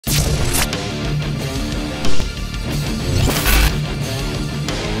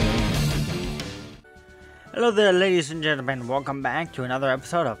Hello there, ladies and gentlemen. Welcome back to another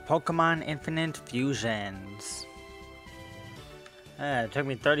episode of Pokemon Infinite Fusions. It took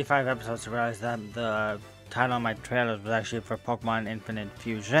me 35 episodes to realize that the title of my trailer was actually for Pokemon Infinite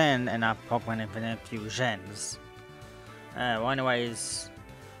Fusion and not Pokemon Infinite Fusions. Well, anyways,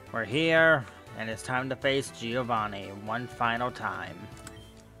 we're here, and it's time to face Giovanni one final time.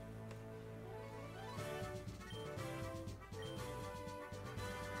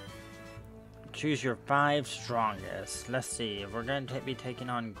 Choose your 5 strongest. Let's see, we're going to be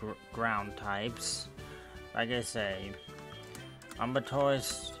taking on ground types. Like I say,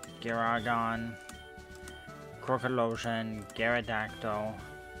 Umbatoise, Gyaragon, Crocologian, Gyarados,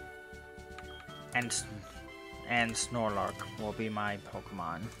 and Snorlax will be my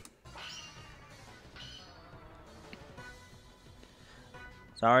Pokemon.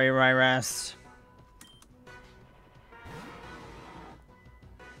 Sorry, Ryrast.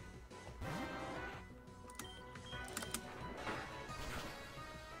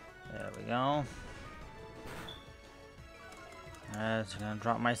 There we go. It's gonna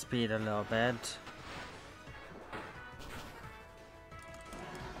drop my speed a little bit.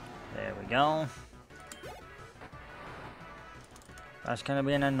 There we go. That's gonna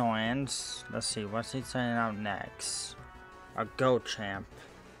be an annoyance. Let's see, what's he sending out next? A Go-Champ.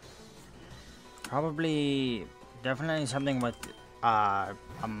 Probably, definitely something with a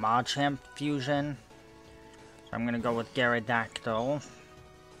Machamp fusion. So I'm gonna go with Gyarados.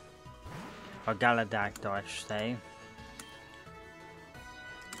 Or Galactic, I should say.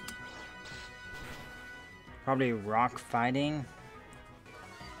 Probably rock fighting.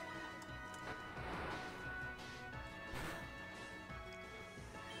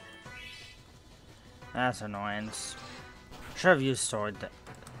 That's annoyance. Should have used sword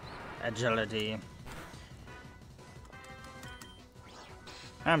agility.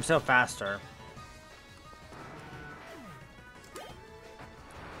 I'm still faster.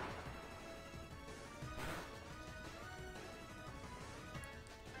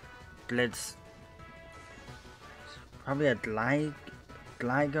 Blitz. Probably a Gligar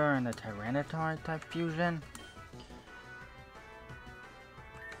and a Tyranitar type fusion.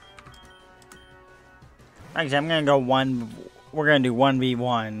 Actually, I'm gonna go we're gonna do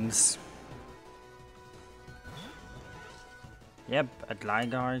 1v1s. Yep, a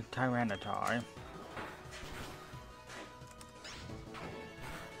Gligar Tyranitar.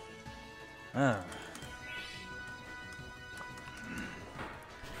 Ugh.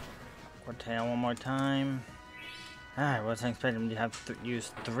 Tail one more time. I wasn't expecting to have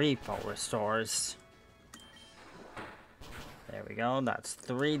use 3 full restores. There we go. That's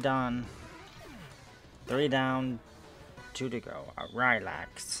 3 done. 3 down, 2 to go. A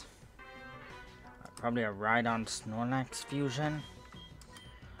Rylax. Probably a Rhydon Snorlax fusion.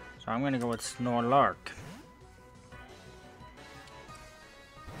 So I'm gonna go with Snorlax.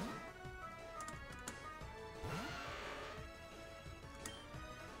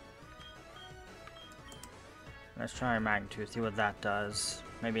 Let's try Magnitude, see what that does.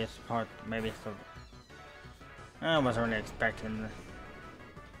 Maybe it's maybe it's the... I wasn't really expecting...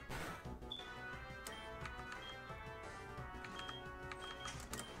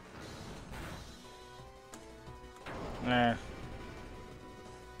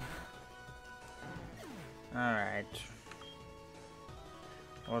 Alright.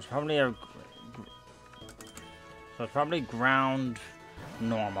 Well, it's probably a... So it's probably ground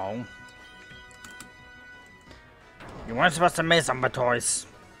normal. You weren't supposed to miss Umbatoise.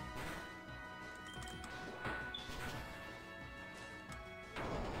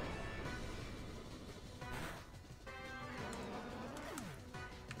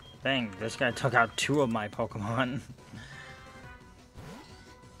 Dang, this guy took out 2 of my Pokemon.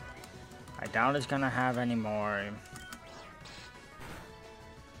 I doubt it's gonna have any more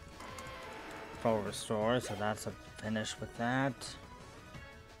full restore, so that's a finish with that.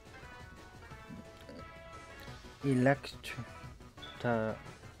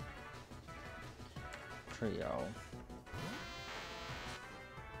 Trio.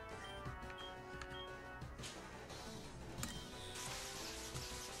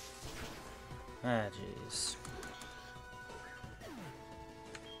 Ah, jeez.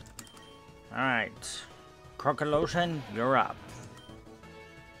 Alright. Crocologian, you're up.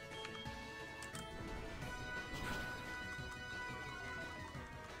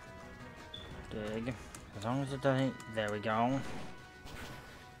 Dig. As long as it doesn't... There we go.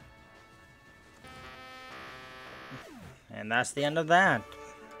 And that's the end of that.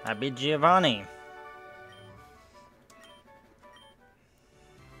 I beat Giovanni.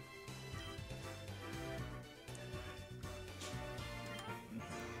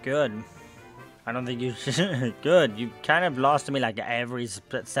 Good. I don't think you should. Good. You kind of lost me like every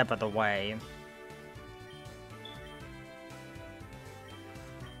step of the way.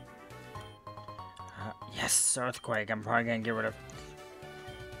 Yes, earthquake. I'm probably gonna get rid of.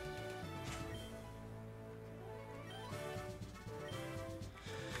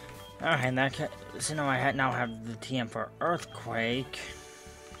 Alright, that so now I now have the TM for earthquake.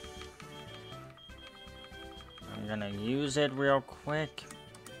 I'm gonna use it real quick.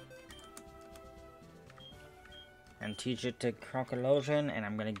 And teach it to Crocologian, and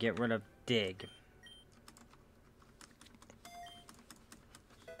I'm gonna get rid of dig.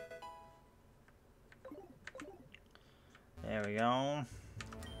 There we go.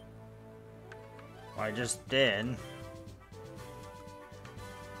 Well, I just did.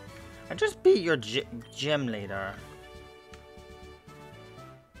 I just beat your gym leader.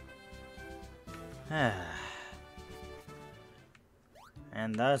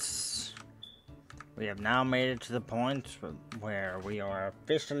 And thus, we have now made it to the point where we are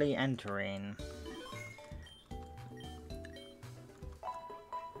officially entering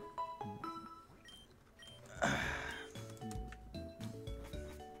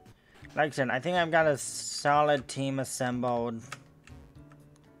like I said, I think I've got a solid team assembled.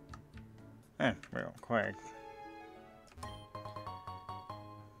 Real quick.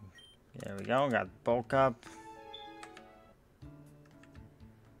 There we go, got bulk up.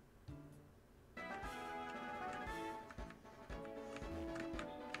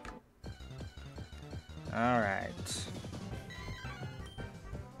 Alright.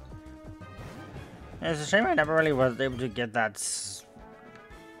 It's a shame I never really was able to get that skip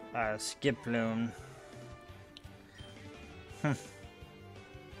bloom.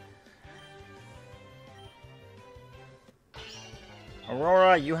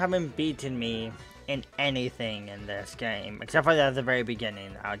 Aurora, you haven't beaten me in anything in this game, except for at the very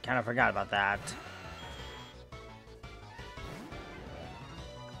beginning. I kind of forgot about that.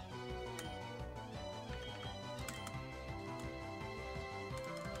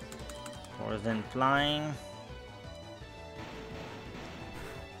 Poison flying.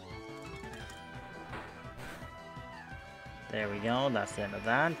 There we go, that's the end of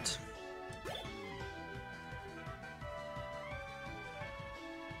that.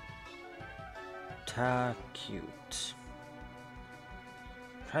 Cute.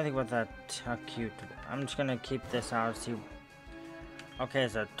 I'm trying to think what that cute. I'm just gonna keep this out. See. Okay,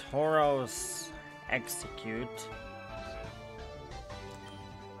 so Tauros execute.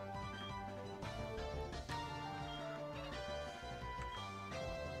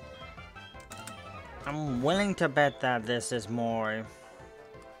 I'm willing to bet that this is more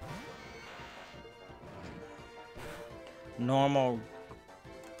normal.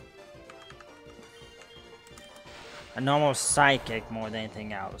 A normal psychic more than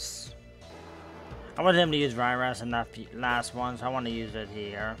anything else. I wanted him to use Virus in that last one, so I want to use it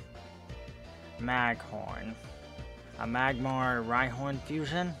here. Maghorn. A Magmar Rhyhorn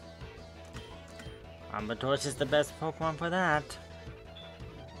fusion. Ambatorch is the best Pokemon for that.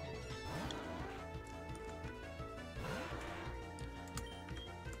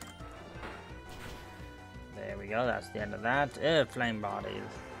 There we go, that's the end of that. Ew, flame bodies.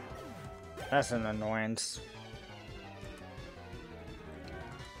 That's an annoyance.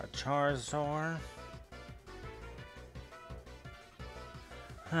 Charizard.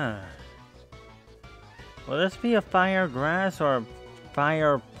 Will this be a fire grass or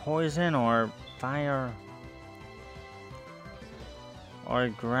fire poison or fire or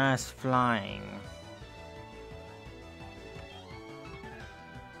grass flying?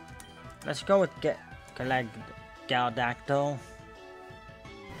 Let's go with collect Galacto.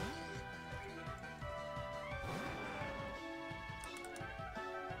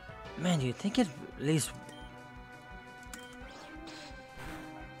 Man, do you think it at least...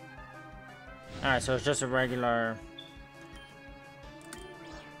 Alright, so it's just a regular...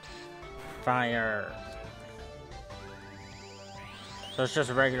 fire... So it's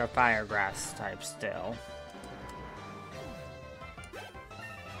just a regular fire grass type still.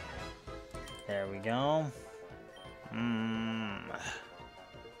 There we go.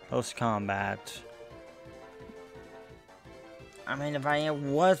 Close combat. I mean, if I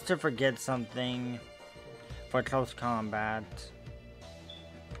was to forget something for close combat,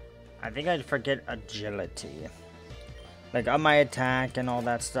 I think I'd forget agility. Like, on my attack and all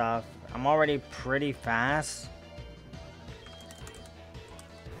that stuff, I'm already pretty fast.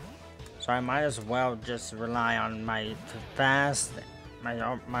 So I might as well just rely on my fast,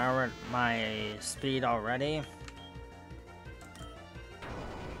 my speed already.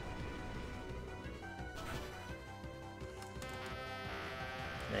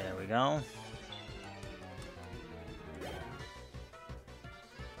 There we go.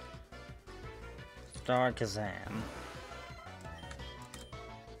 Star Kazam.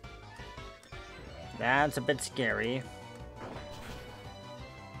 That's a bit scary.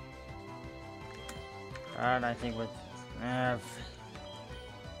 But I think with...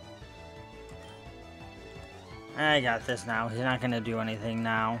 I got this now. He's not gonna do anything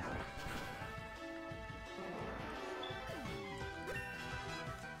now.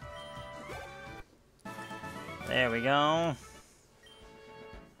 There we go.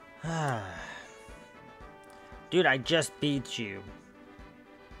 Dude, I just beat you.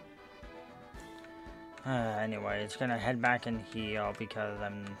 Anyway, it's gonna head back and heal because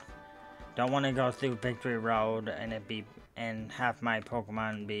don't want to go through Victory Road and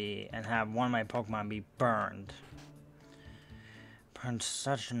have one of my Pokemon be burned. Burned,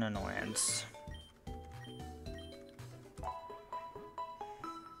 such an annoyance.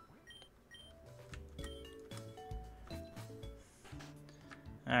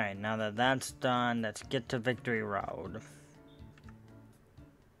 Alright, now that that's done, let's get to Victory Road.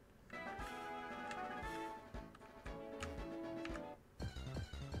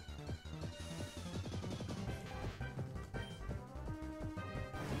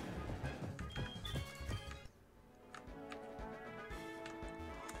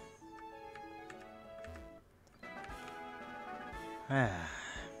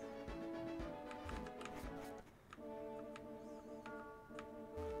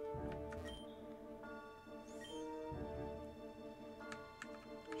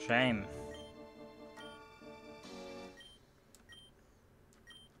 Shame.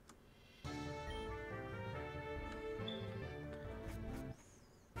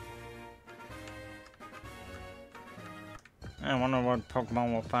 I wonder what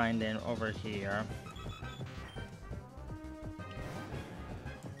Pokemon we'll find over here.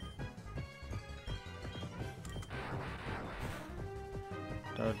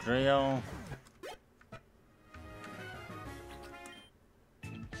 Dodrio.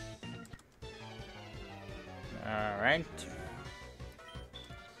 Alright.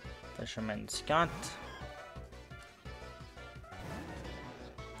 Fisherman Scott.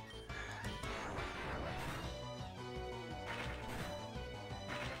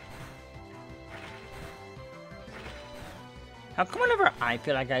 How come whenever I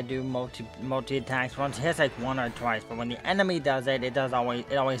feel like I do multi attacks once, it hits like one or twice, but when the enemy does it, it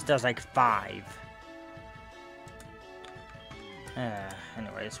always does like 5.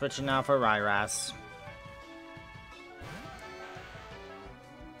 Anyway, switching now for Ryras.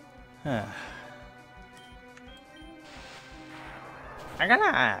 I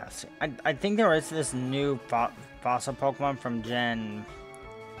gotta ask. I think there is this new fossil Pokemon from Gen...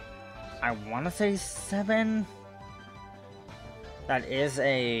 I want to say 7? That is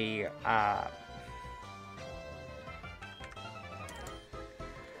a...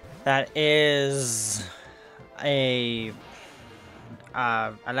 that is a...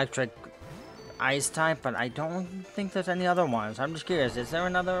 electric ice type, but I don't think there's any other ones. I'm just curious, is there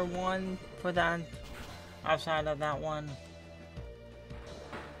another one for that outside of that one?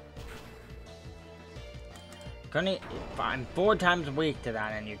 I'm 4 times weak to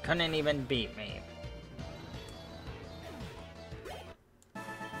that and you couldn't even beat me.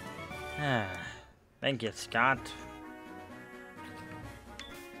 Thank you, Scott.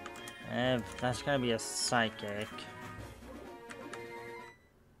 That's gonna be a psychic.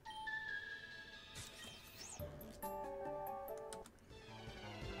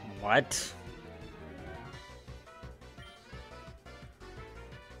 What?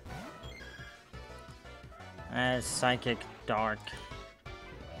 Psychic Dark.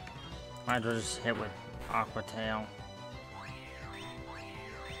 Might as well just hit with Aqua Tail.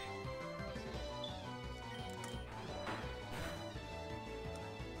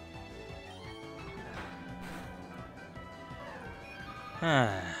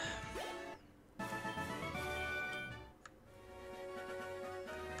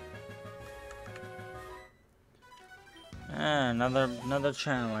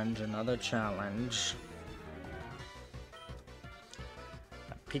 Another challenge.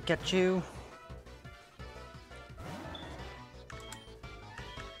 A Pikachu.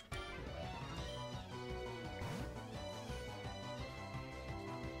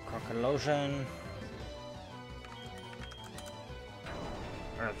 Crocolotion.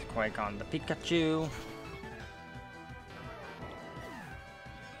 Earthquake on the Pikachu.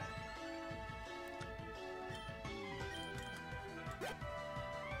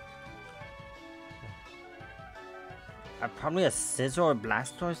 Probably a Scizor or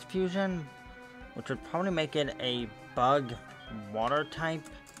Blastoise fusion, which would probably make it a bug water type.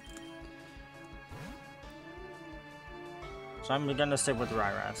 So I'm gonna stick with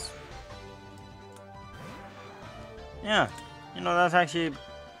Ryras. Yeah, you know, that's actually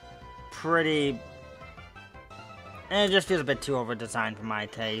pretty... And it just feels a bit too over-designed for my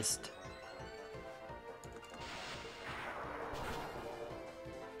taste.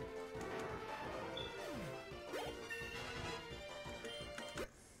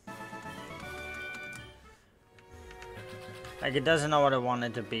 Like, it doesn't know what I want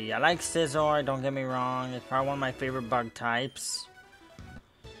it to be. I like Scizor, don't get me wrong. It's probably one of my favorite bug types.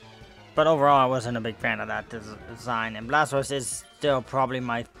 But overall, I wasn't a big fan of that design. And Blastoise is still probably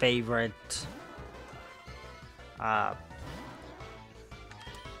my favorite. Uh,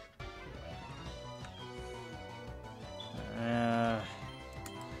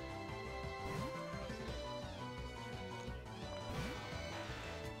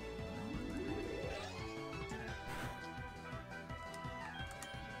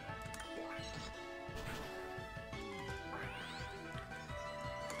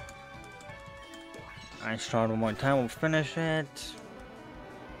 I start one more time, we'll finish it.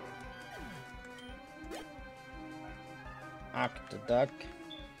 Octoduck.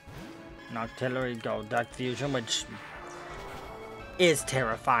 Noctillery Go Duck Fusion, which is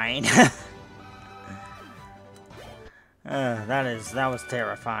terrifying. That was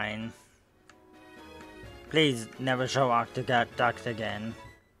terrifying. Please never show Octoduck again.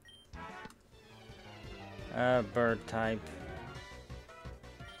 Bird type.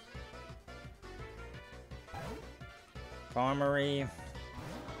 Farmery.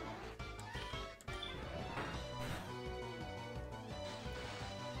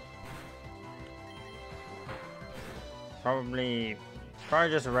 Probably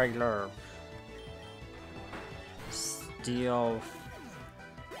just a regular steel.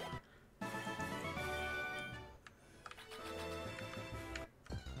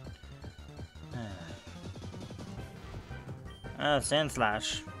 Sand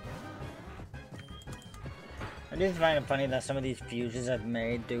Slash. I do find it funny that some of these fusions I've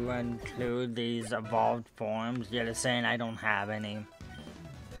made do include these evolved forms, yet it's saying I don't have any.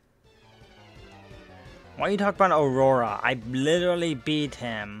 Why are you talking about Aurora? I literally beat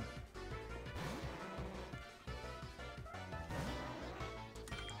him.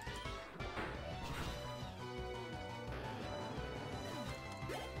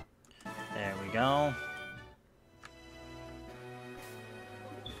 There we go.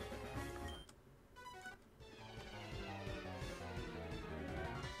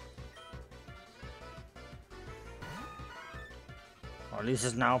 Well, at least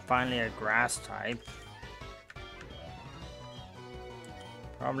it's now finally a grass type.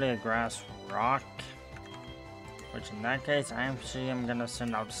 Probably a grass rock. Which in that case, I'm gonna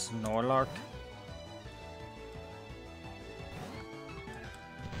send out Snorlax.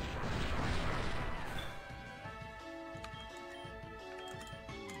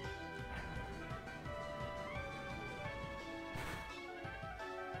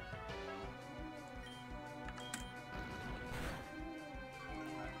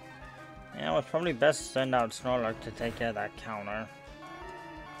 Yeah, it's probably best to send out Snorlax to take care of that counter.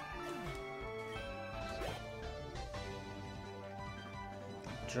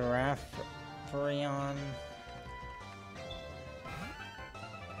 Giraffarion.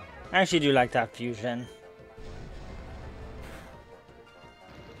 I actually do like that fusion.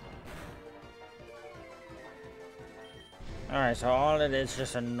 Alright, so all it is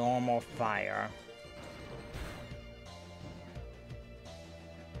just a normal fire.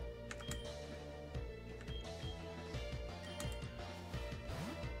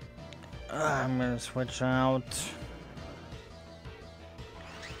 I'm gonna switch out.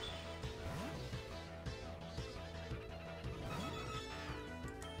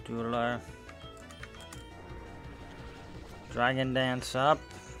 Dueler. Dragon Dance up.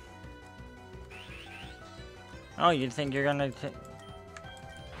 Oh, you think you're gonna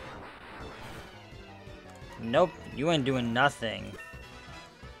Nope, you ain't doing nothing.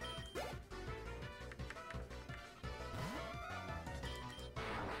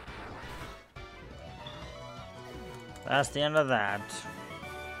 That's the end of that.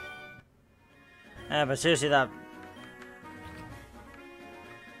 Yeah, but seriously, that...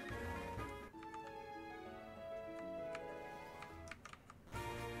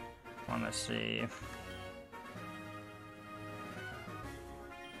 Wanna see...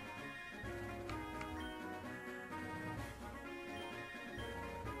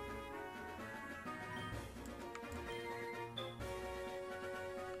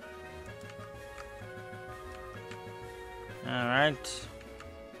 Alright.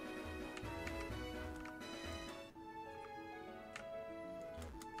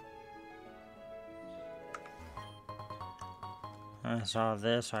 I saw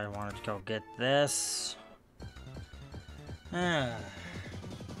this, I wanted to go get this.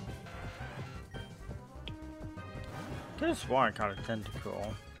 Could've sworn I caught a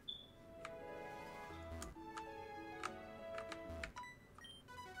tentacle.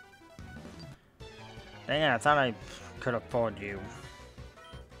 Dang it, I thought I could afford you.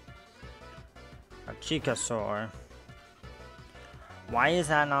 A Chikasaur. Why is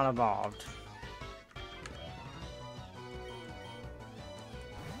that not evolved?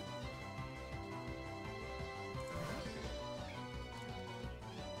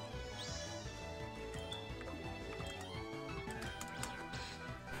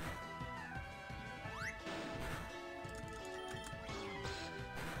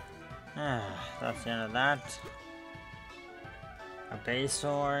 That's the end of that. A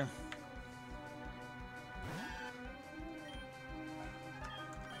Basaur.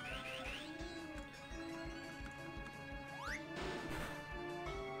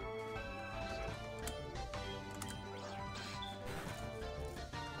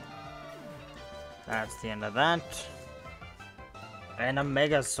 That's the end of that. And a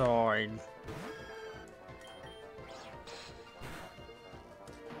Megazord.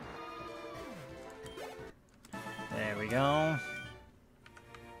 There we go.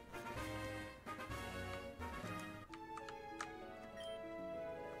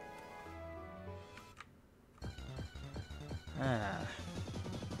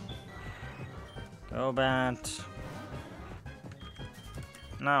 Golbat.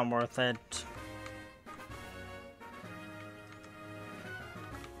 Not worth it.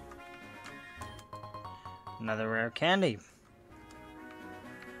 Another rare candy.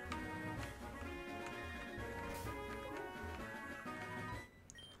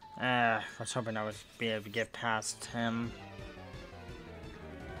 I was hoping I would be able to get past him.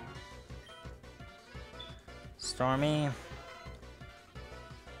 Stormy.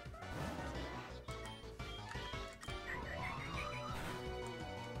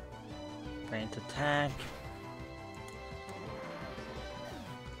 Faint attack.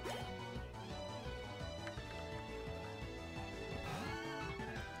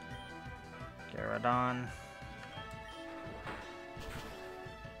 Gyarados.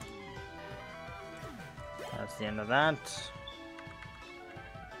 That's the end of that.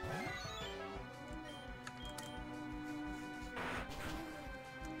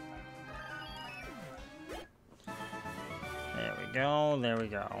 There we go, there we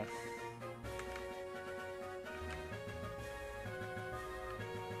go.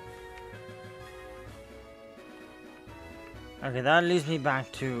 Okay, that leads me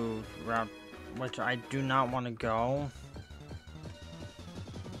back to route which I do not want to go.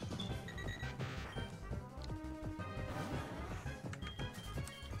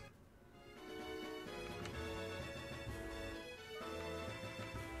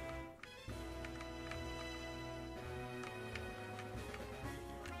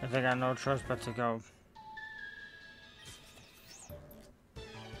 I think I got no choice but to go.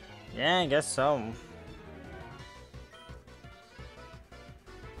 Yeah, I guess so.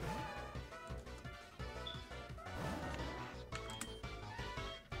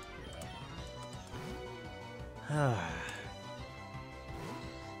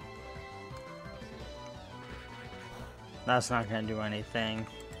 That's not gonna do anything.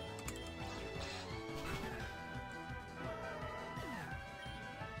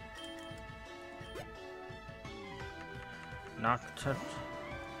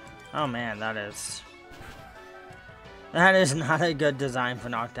 Oh man, that is not a good design for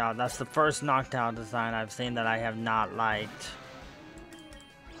Noctowl. That's the first Noctowl design I've seen that I have not liked.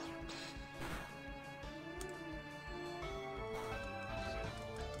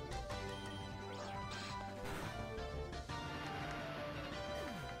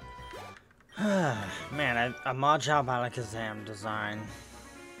 Man, a Machop Alakazam design.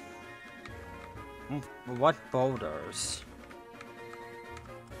 What boulders?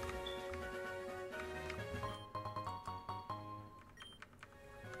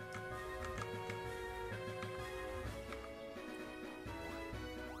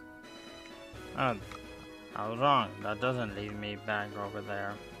 Oh, I was wrong. That doesn't lead me back over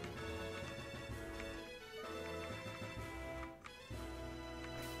there.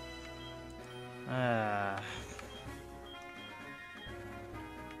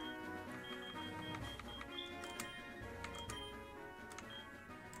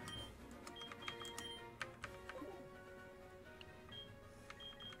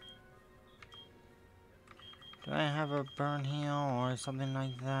 Do I have a burn heal or something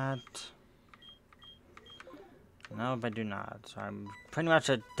like that? Nope, I do not. So I'm pretty much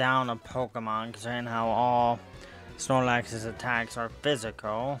down a Pokemon, considering how all Snorlax's attacks are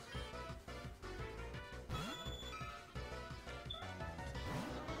physical.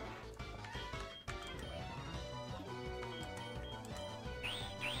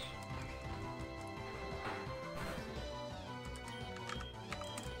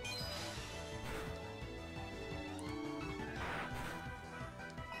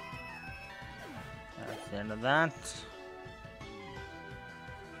 the end of that.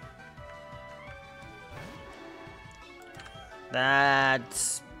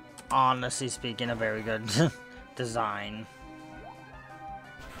 That's, honestly speaking, a very good design.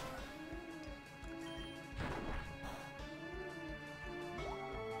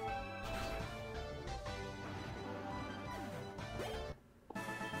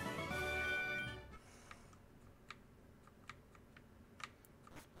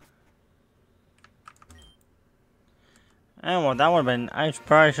 Oh, well, that would have been... I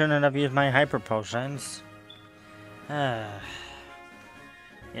probably shouldn't have used my hyper potions.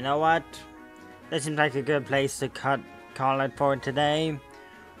 You know what? This seems like a good place to call it for today.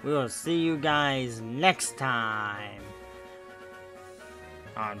 We will see you guys next time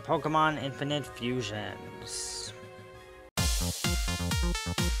on Pokemon Infinite Fusions.